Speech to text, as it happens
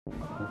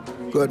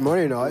Good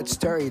morning, all. It's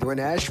Terry Dwayne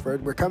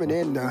Ashford. We're coming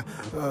in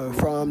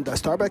from the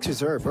Starbucks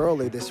Reserve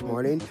early this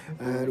morning,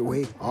 and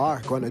we are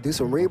going to do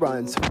some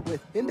reruns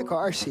in the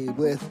car seat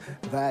with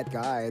that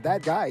guy,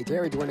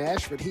 Terry Dwayne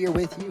Ashford, here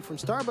with you from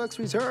Starbucks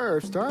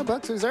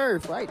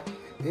Reserve, right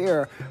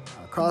here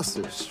across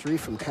the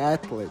street from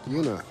Catholic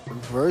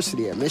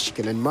University of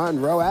Michigan and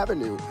Monroe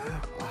Avenue.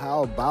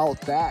 How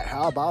about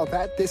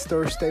that this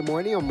Thursday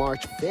morning on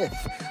March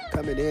 5th,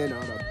 coming in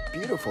on a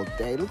beautiful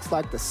day. Looks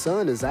like the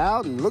sun is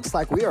out and looks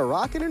like we are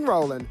rocking and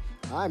rolling.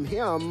 I'm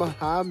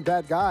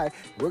that guy.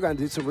 We're going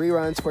to do some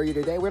reruns for you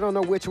today. We don't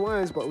know which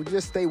ones, but we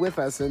just stay with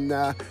us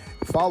and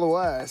follow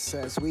us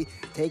as we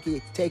take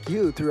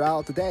you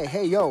throughout the day.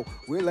 Hey,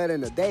 we're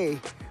letting the day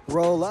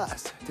roll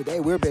us.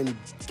 Today we're being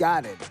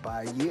guided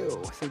by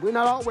you. So we're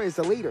not always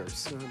the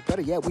leaders.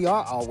 Better yet, we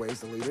are always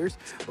the leaders,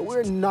 but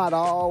we're not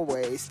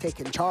always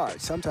taking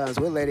charge. Sometimes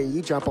we're letting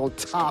you jump on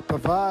top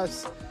of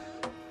us,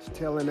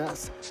 telling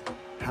us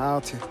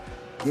how to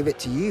give it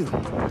to you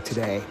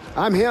today.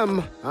 I'm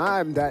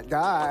that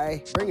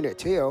guy, bringing it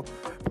to you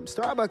from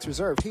Starbucks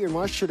Reserve here in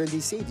Washington,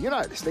 D.C., the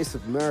United States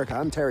of America.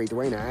 I'm Terry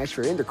Dwayne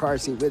Ashford in the car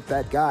seat with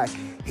that guy,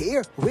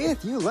 here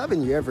with you,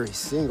 loving you every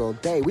single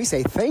day. We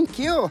say thank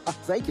you.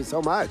 Thank you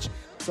so much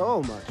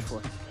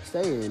for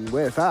staying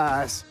with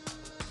us.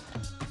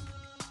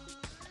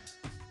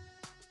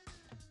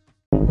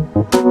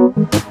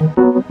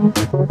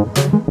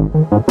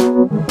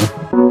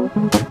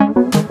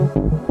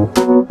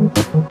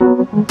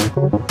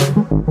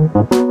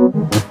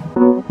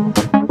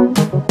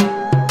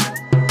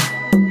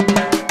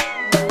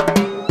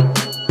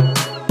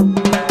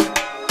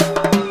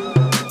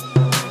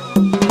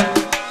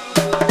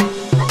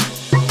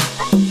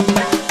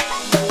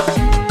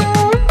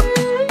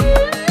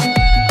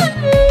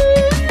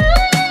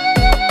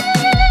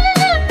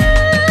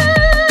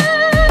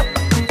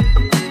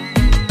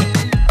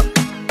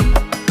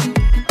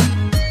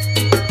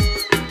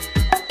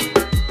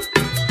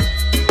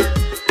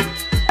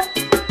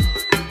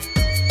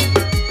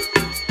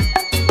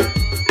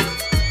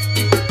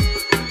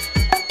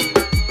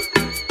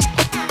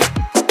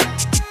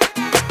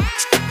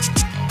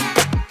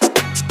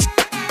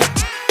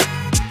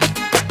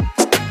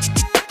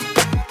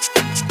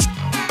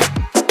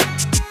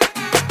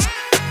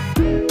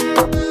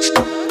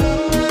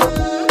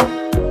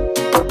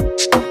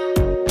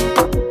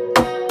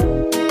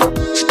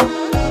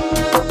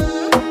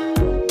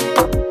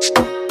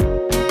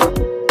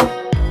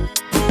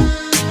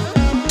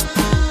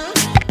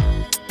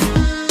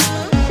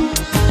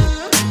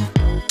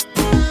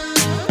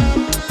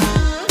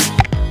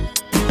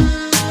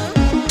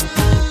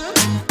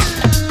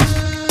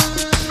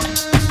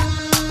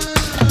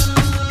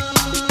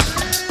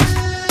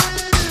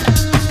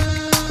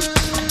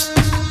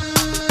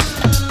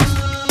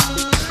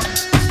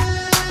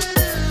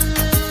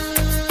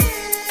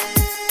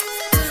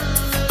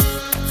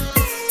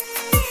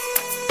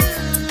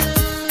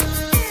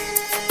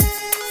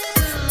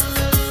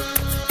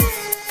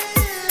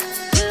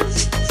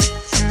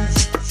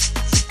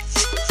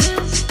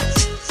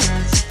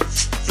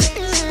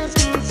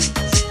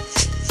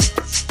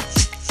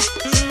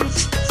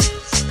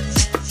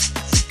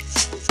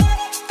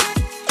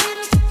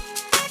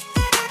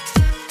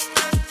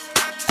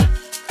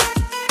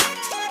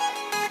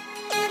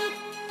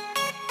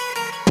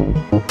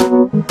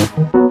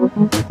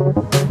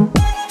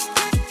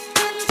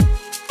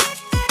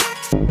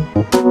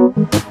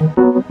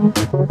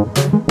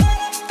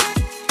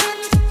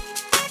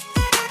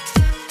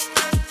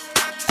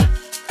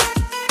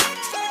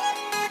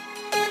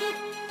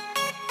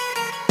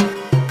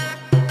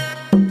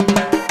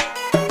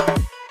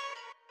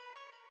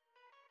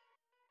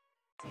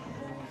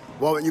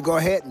 Well, you go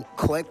ahead and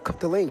click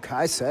the link.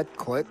 I said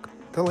click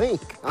the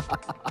link.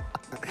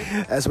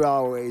 As we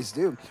always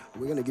do.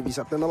 We're going to give you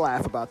something to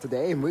laugh about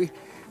today. And we're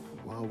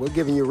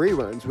giving you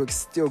reruns. We're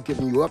still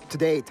giving you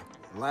up-to-date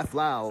laugh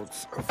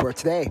louds for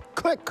today.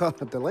 Click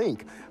the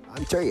link.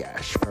 I'm Terry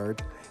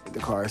Ashford in the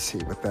car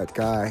seat with that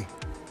guy.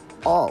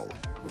 All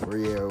for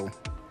you.